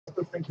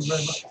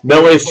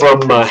Mele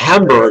from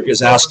Hamburg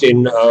is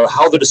asking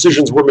how the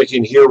decisions we're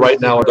making here right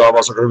now in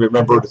Davos are going to be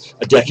remembered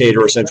a decade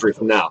or a century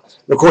from now.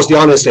 And of course, the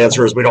honest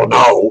answer is we don't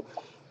know.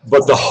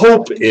 But the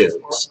hope is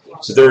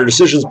that there are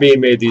decisions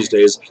being made these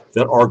days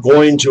that are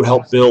going to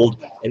help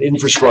build an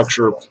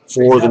infrastructure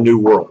for the new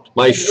world.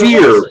 My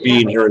fear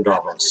being here in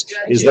Davos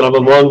is that I'm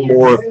among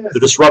more the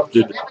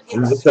disrupted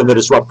than the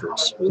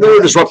disruptors. There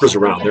are disruptors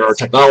around. There are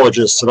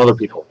technologists and other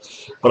people.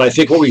 But I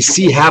think what we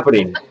see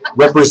happening,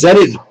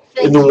 represented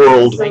in the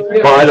world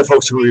by the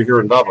folks who are here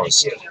in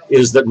Davos,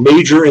 is that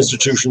major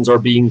institutions are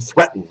being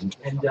threatened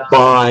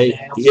by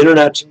the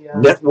internet,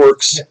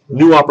 networks,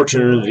 new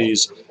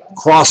opportunities,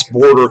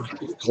 cross-border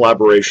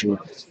collaboration,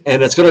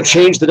 and it's going to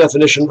change the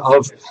definition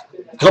of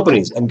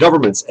companies and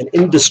governments and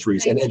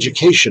industries and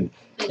education,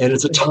 and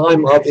it's a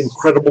time of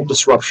incredible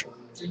disruption.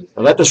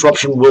 Now, that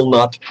disruption will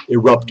not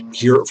erupt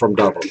here from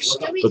Davos,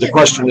 but the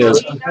question is,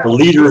 the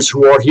leaders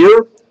who are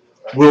here,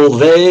 will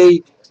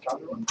they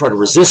try to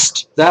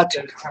resist that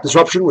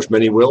disruption, which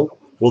many will?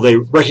 Will they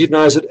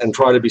recognize it and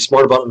try to be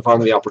smart about it and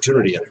find the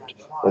opportunity in it?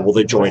 Or will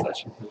they join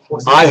it?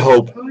 I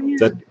hope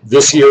that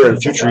this year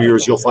and future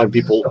years you'll find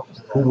people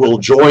who will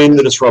join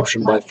the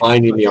disruption by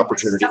finding the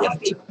opportunity in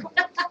it.